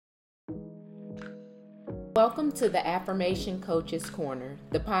Welcome to the Affirmation Coach's Corner,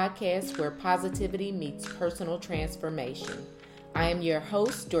 the podcast where positivity meets personal transformation. I am your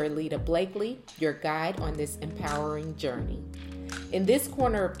host, Dorlita Blakely, your guide on this empowering journey. In this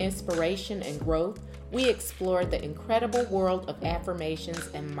corner of inspiration and growth, we explore the incredible world of affirmations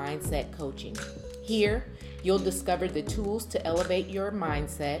and mindset coaching. Here, you'll discover the tools to elevate your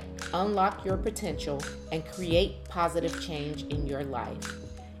mindset, unlock your potential, and create positive change in your life.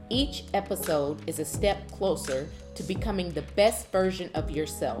 Each episode is a step closer to becoming the best version of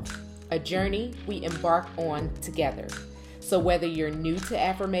yourself, a journey we embark on together. So whether you're new to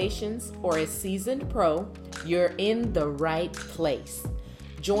affirmations or a seasoned pro, you're in the right place.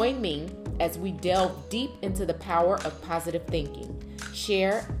 Join me as we delve deep into the power of positive thinking,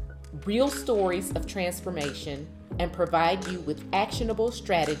 share real stories of transformation, and provide you with actionable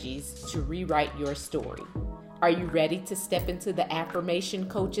strategies to rewrite your story. Are you ready to step into the Affirmation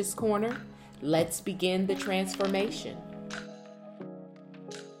Coach's Corner? Let's begin the transformation.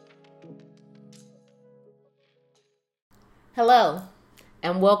 Hello,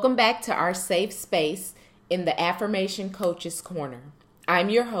 and welcome back to our safe space in the Affirmation Coach's Corner. I'm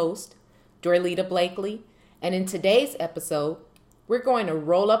your host, Dorlita Blakely, and in today's episode, we're going to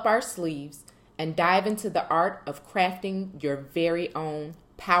roll up our sleeves and dive into the art of crafting your very own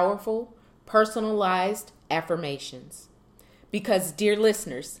powerful, personalized affirmations. Because, dear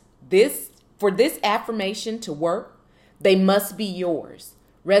listeners, for this affirmation to work, they must be yours,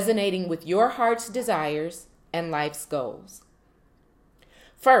 resonating with your heart's desires and life's goals.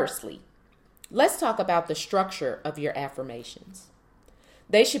 Firstly, let's talk about the structure of your affirmations.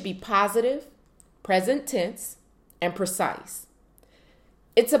 They should be positive, present tense, and precise.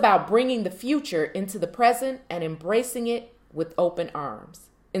 It's about bringing the future into the present and embracing it with open arms.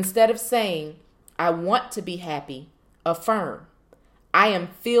 Instead of saying, I want to be happy, affirm, I am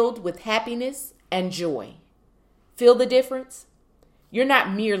filled with happiness and joy. Feel the difference? You're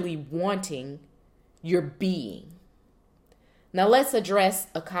not merely wanting, you're being. Now let's address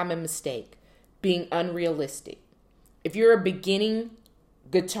a common mistake, being unrealistic. If you're a beginning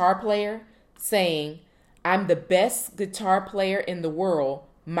guitar player, saying, I'm the best guitar player in the world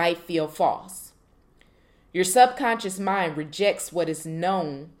might feel false. Your subconscious mind rejects what is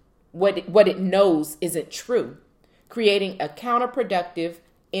known, what it knows isn't true, creating a counterproductive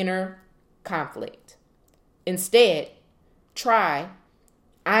inner conflict. Instead, try,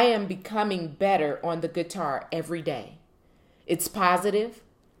 I am becoming better on the guitar every day. It's positive,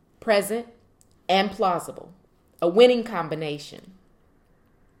 present, and plausible, a winning combination.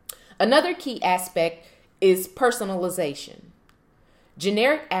 Another key aspect is personalization.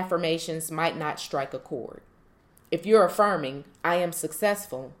 Generic affirmations might not strike a chord. If you're affirming, I am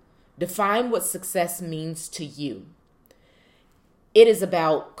successful, define what success means to you. It is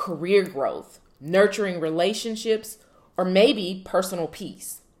about career growth, nurturing relationships, or maybe personal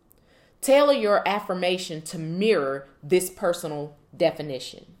peace. Tailor your affirmation to mirror this personal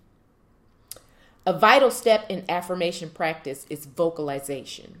definition. A vital step in affirmation practice is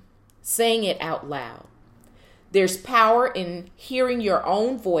vocalization, saying it out loud. There's power in hearing your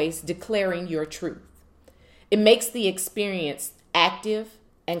own voice declaring your truth. It makes the experience active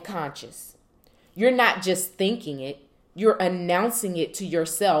and conscious. You're not just thinking it, you're announcing it to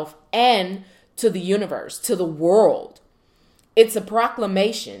yourself and to the universe, to the world. It's a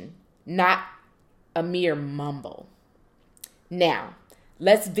proclamation, not a mere mumble. Now,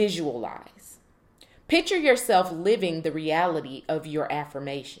 let's visualize. Picture yourself living the reality of your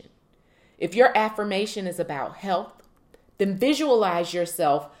affirmation. If your affirmation is about health, then visualize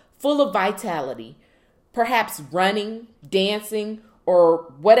yourself full of vitality, perhaps running, dancing,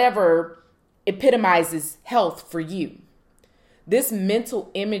 or whatever epitomizes health for you. This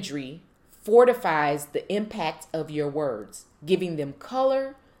mental imagery fortifies the impact of your words, giving them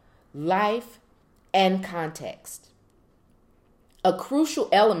color, life, and context. A crucial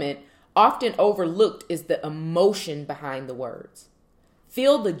element often overlooked is the emotion behind the words.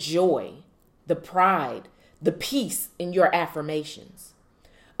 Feel the joy, the pride, the peace in your affirmations.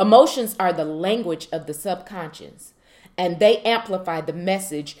 Emotions are the language of the subconscious, and they amplify the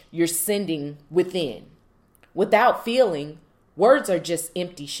message you're sending within. Without feeling, words are just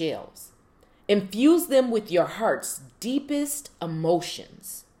empty shells. Infuse them with your heart's deepest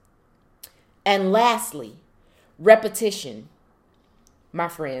emotions. And lastly, repetition, my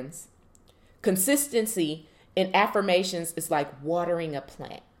friends. Consistency in affirmations is like watering a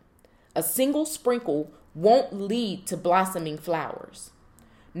plant. A single sprinkle won't lead to blossoming flowers.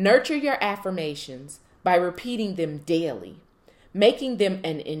 Nurture your affirmations by repeating them daily, making them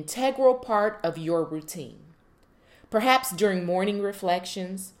an integral part of your routine. Perhaps during morning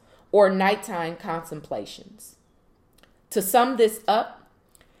reflections or nighttime contemplations. To sum this up,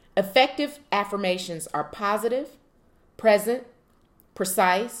 effective affirmations are positive, present,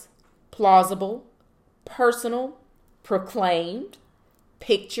 precise, plausible, personal, proclaimed,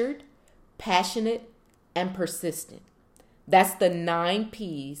 pictured, passionate, and persistent. That's the 9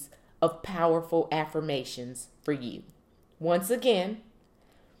 P's of powerful affirmations for you. Once again,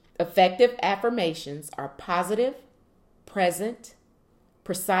 effective affirmations are positive, present,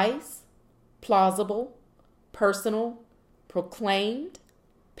 precise, plausible, personal, proclaimed,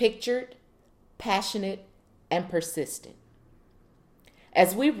 pictured, passionate, and persistent.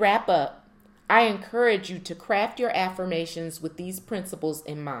 As we wrap up, I encourage you to craft your affirmations with these principles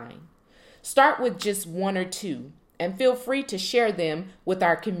in mind. Start with just 1 or 2 and feel free to share them with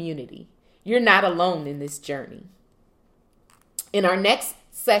our community. You're not alone in this journey. In our next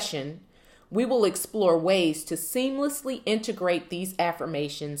session, we will explore ways to seamlessly integrate these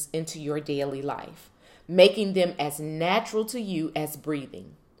affirmations into your daily life, making them as natural to you as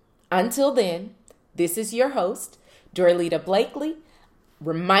breathing. Until then, this is your host, Dorlita Blakely,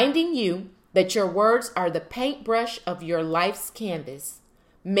 reminding you that your words are the paintbrush of your life's canvas.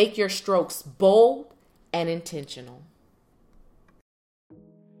 Make your strokes bold and intentional.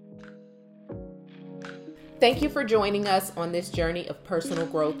 Thank you for joining us on this journey of personal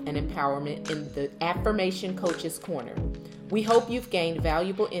growth and empowerment in the Affirmation Coaches Corner. We hope you've gained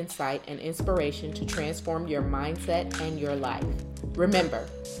valuable insight and inspiration to transform your mindset and your life. Remember,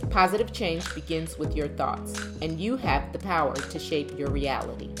 positive change begins with your thoughts, and you have the power to shape your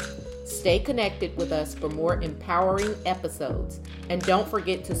reality. Stay connected with us for more empowering episodes, and don't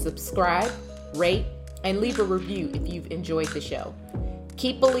forget to subscribe, rate, and leave a review if you've enjoyed the show.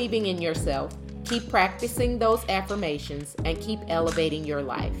 Keep believing in yourself, keep practicing those affirmations, and keep elevating your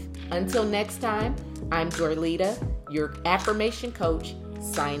life. Until next time, I'm Dorlita, your affirmation coach,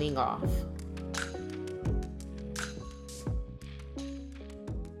 signing off.